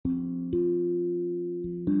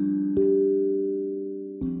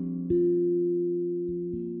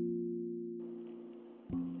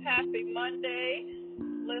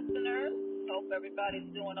everybody's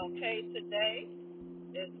doing okay today.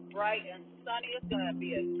 It's bright and sunny. It's going to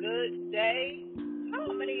be a good day. How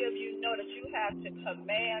many of you know that you have to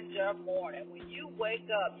command your morning? When you wake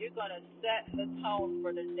up, you're going to set the tone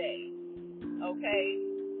for the day. Okay?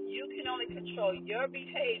 You can only control your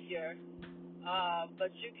behavior,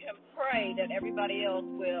 but you can pray that everybody else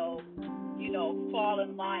will, fall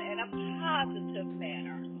in line in a positive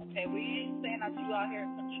manner. Okay, we ain't saying that you out here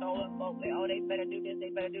controlling folks. Oh, they better do this,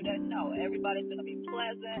 they better do that. No, everybody's gonna be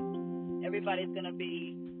pleasant. Everybody's gonna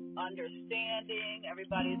be understanding.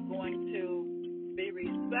 Everybody's going to be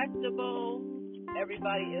respectable.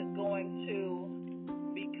 Everybody is going to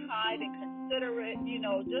be kind and considerate.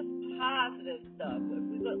 Just positive stuff.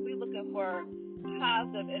 We're looking for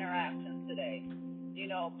positive interactions today.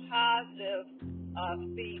 Positive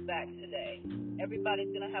feedback today. Everybody's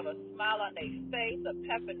going to have a smile on their face, a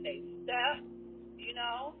pep in their step.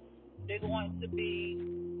 They're going to be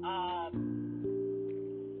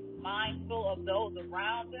mindful of those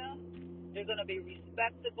around them. They're going to be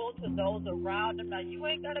respectable to those around them. Now, you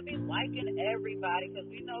ain't got to be liking everybody because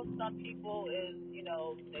we know some people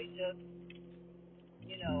they just,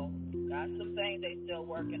 got some things they still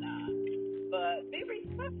working on. But be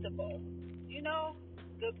respectable.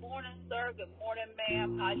 Good morning, sir. Good morning,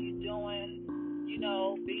 ma'am. How you doing?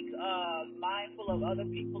 Be mindful of other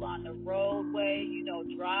people on the roadway.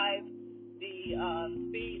 Drive the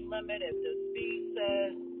speed limit. If the speed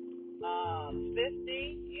says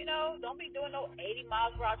 50, don't be doing no 80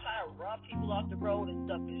 miles per hour trying to run people off the road and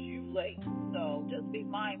stuff because you late. So just be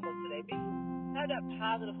mindful today. Have that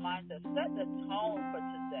positive mindset. Set the tone for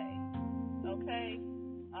today. Okay?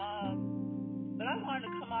 But I wanted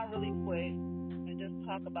to come on really quick and just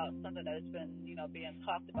talk about something that's been, being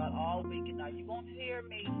talked about all week. And now you won't hear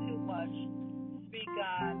me too much speak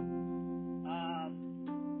on,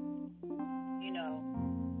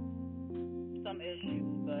 some issues.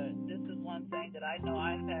 But this is one thing that I know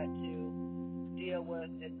I've had to deal with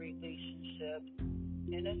in relationships.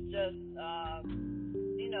 And it's just,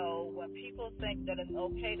 when people think that it's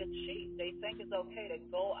okay to cheat, they think it's okay to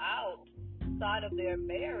go outside of their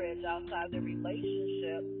marriage, outside their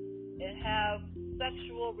relationship, and have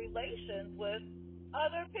sexual relations with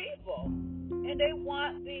other people. And they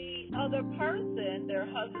want the other person, their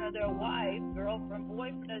husband or their wife, girlfriend,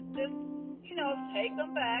 boyfriend, to just, take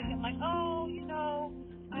them back and like,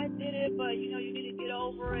 I did it, but, you need to get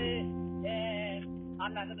over it, and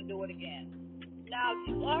I'm not going to do it again. Now,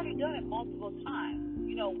 you've already done it multiple times.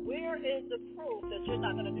 Where is the proof that you're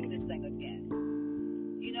not going to do this thing again?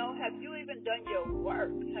 Have you even done your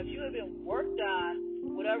work? Have you even worked on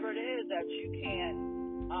whatever it is that you can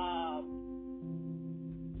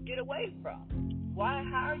get away from?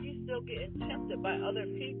 How are you still getting tempted by other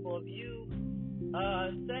people if you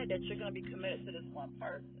said that you're going to be committed to this one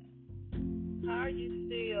person? How are you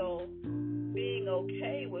still being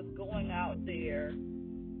okay with going out there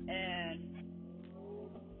and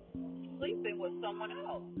sleeping with someone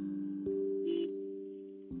else?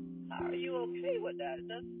 How are you okay with that? It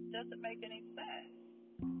doesn't make any sense.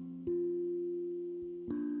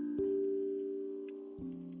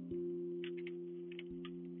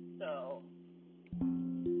 So,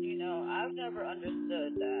 I've never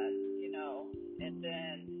understood that, and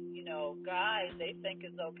then, guys, they think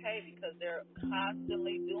it's okay because they're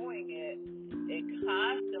constantly doing it and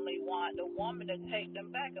constantly want the woman to take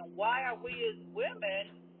them back. And why are we as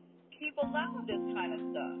women keep allowing this kind of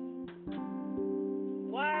stuff?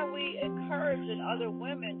 Why are we encouraging other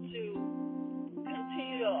women to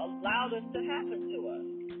continue to allow this to happen to us?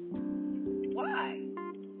 Why?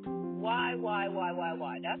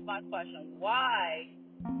 Why? That's my question. Why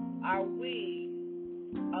are we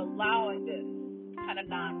allowing this kind of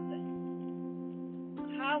nonsense?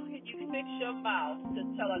 How can you fix your mouth to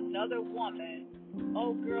tell another woman,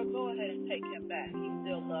 oh, girl, go ahead and take him back. He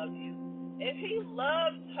still loves you. If he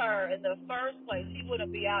loved her in the first place, he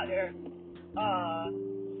wouldn't be out there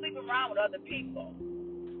sleeping around with other people.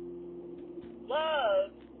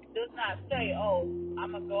 Love does not say, oh,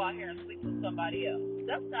 I'm going to go out here and sleep with somebody else.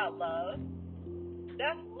 That's not love.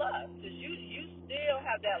 That's lust. Because you still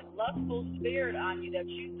have that lustful spirit on you that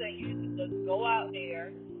you think you can just go out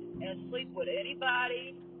there and sleep with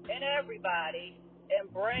anybody and everybody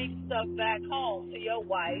and bring stuff back home to your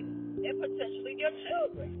wife and potentially your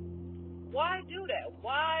children. Why do that?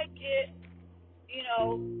 Why get,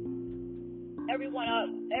 everyone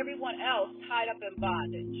else tied up in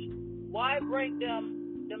bondage? Why bring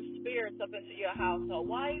them spirits up into your household?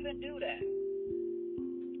 Why even do that?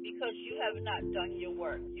 Because you have not done your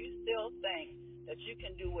work. You still think that you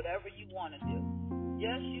can do whatever you want to do.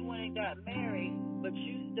 Yes, you went and got married, but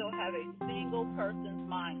you still have a single person's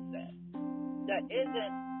mindset. that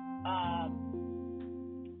isn't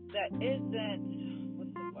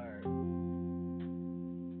what's the word?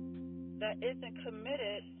 That isn't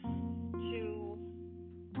committed to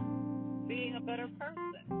being a better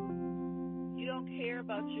person. You don't care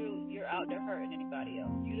about you. You're out there hurting anybody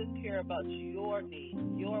else. You just care about your needs,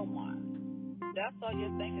 your wants. That's all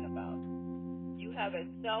you're thinking about. You have a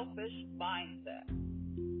selfish mindset.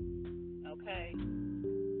 Okay?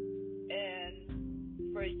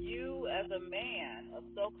 And for you as a man, a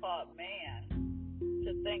so-called man,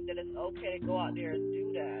 to think that it's okay to go out there and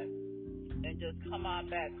do that and just come on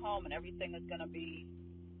back home and everything is going to be,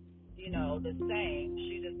 the same.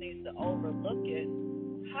 She just needs to overlook it.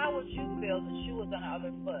 How would you feel if the shoe was on the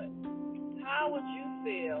other foot? How would you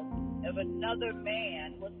feel if another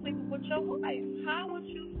man was sleeping with your wife? How would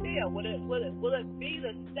you feel? Will it be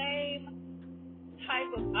the same type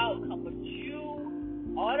of outcome? Would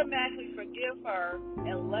you automatically forgive her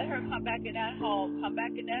and let her come back in that home, come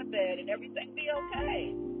back in that bed, and everything be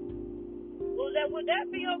okay? Would that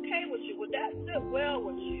be okay with you? Would that sit well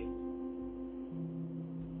with you?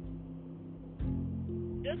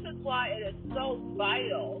 This is why it is so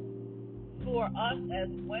vital for us as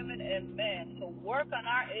women and men to work on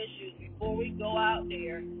our issues before we go out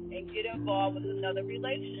there and get involved with another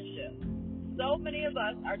relationship. So many of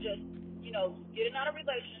us are just, getting out of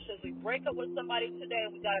relationships. We break up with somebody today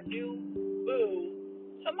and we got a new boo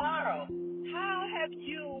tomorrow. How have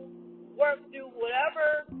you worked through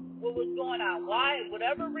what was going on? Why,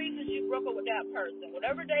 whatever reasons you broke up with that person,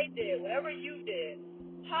 whatever they did, whatever you did,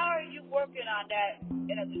 how are you working on that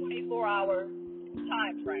in a 24-hour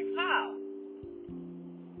time frame? How?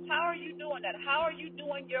 How are you doing that? How are you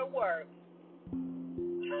doing your work?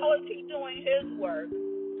 How is he doing his work?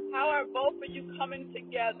 How are both of you coming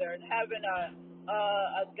together and having a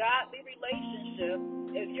godly relationship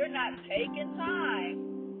if you're not taking time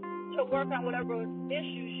to work on whatever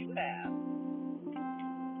issues you have?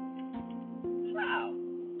 How?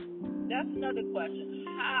 That's another question.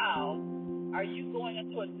 How are you going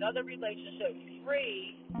into another relationship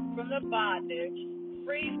free from the bondage,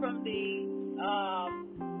 free from the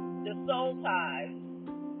soul ties,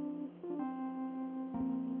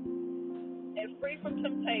 and free from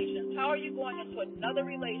temptations? How are you going into another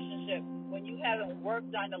relationship when you haven't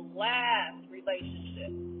worked on the last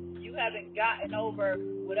relationship? You haven't gotten over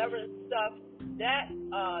whatever stuff that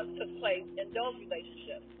took place in those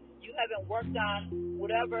relationships. You haven't worked on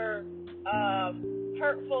whatever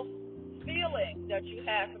hurtful feelings that you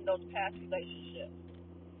had from those past relationships.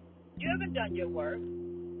 You haven't done your work.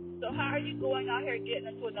 So how are you going out here getting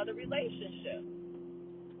into another relationship?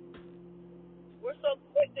 We're so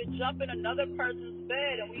quick to jump in another person's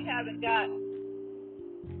bed and we haven't got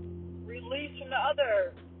release from the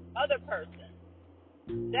other person,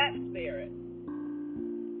 that spirit.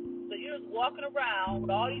 So you're just walking around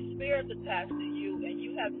with all these spirits attached to you and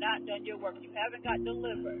you have not done your work. You haven't got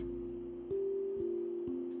delivered.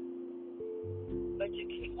 But you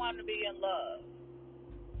keep wanting to be in love.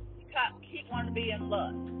 You keep wanting to be in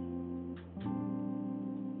lust.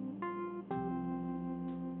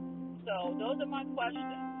 So those are my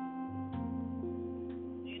questions.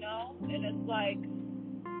 And it's like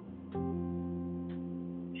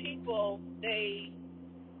people, they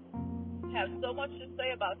have so much to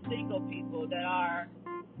say about single people that are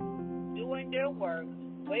doing their work,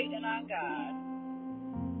 waiting on God,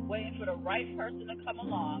 waiting for the right person to come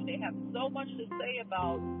along. They have so much to say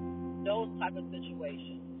about those type of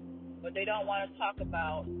situations, but they don't want to talk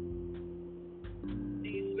about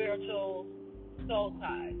these spiritual soul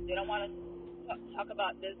ties. They don't want to talk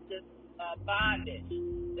about this bondage.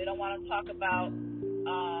 They don't want to talk about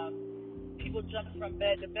people jumping from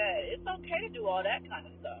bed to bed. It's okay to do all that kind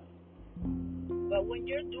of stuff. But when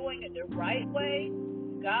you're doing it the right way,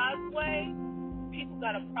 God's way, people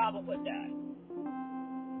got a problem with that.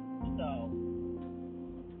 So,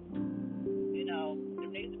 there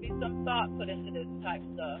needs to be some thought put into this type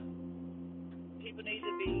of stuff. People need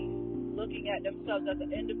to be looking at themselves as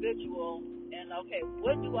an individual and, okay,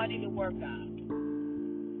 what do I need to work on?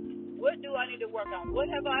 What do I need to work on? What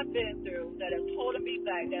have I been through that is holding me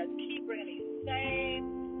back, that keep bringing these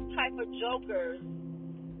same type of jokers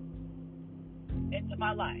into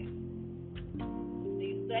my life?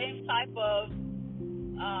 These same type of,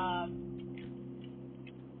 I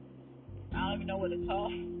don't even know what to call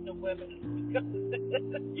the women.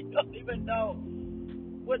 You don't even know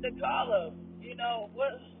what to call them.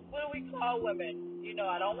 What do we call women?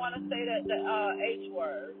 I don't want to say the H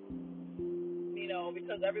word.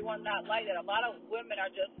 Because everyone's not like that. A lot of women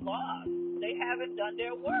are just lost. They haven't done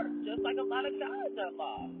their work, just like a lot of guys are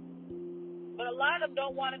lost. But a lot of them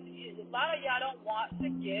don't want to. A lot of y'all don't want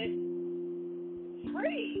to get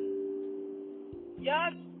free.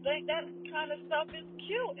 Y'all think that kind of stuff is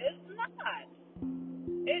cute. It's not.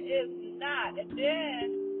 It is not. And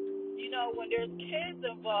then, when there's kids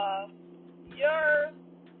involved, you're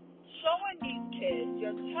showing these kids,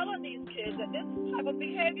 you're telling these kids that this type of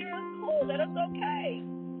behavior is cool, that it's okay.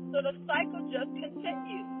 So the cycle just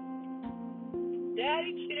continues.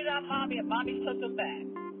 Daddy cheated on mommy and mommy took him back.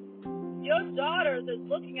 Your daughters is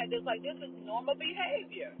looking at this like this is normal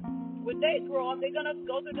behavior. When they grow up, they're going to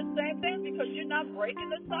go through the same thing because you're not breaking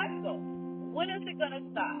the cycle. When is it going to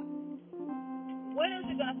stop? When is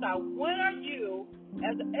it going to stop? When are you,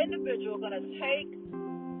 as an individual, going to take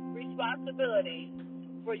responsibility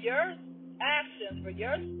for your actions, for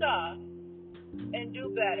your stuff, and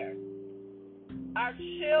do better? Our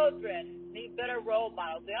children need better role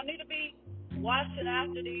models. They don't need to be watching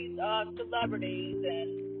after these celebrities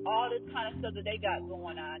and all this kind of stuff that they got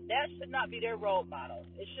going on. That should not be their role model.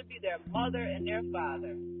 It should be their mother and their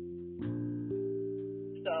father.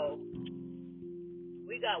 So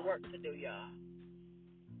we got work to do, y'all.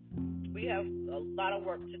 We have a lot of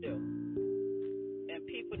work to do. And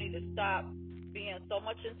people need to stop being so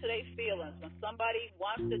much into their feelings. When somebody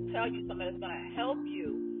wants to tell you something that's going to help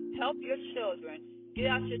you, help your children, get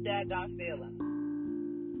out your daggone feelings.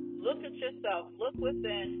 Look at yourself, look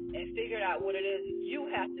within, and figure out what it is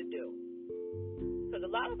you have to do. Because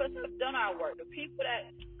a lot of us have done our work. The people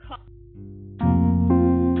that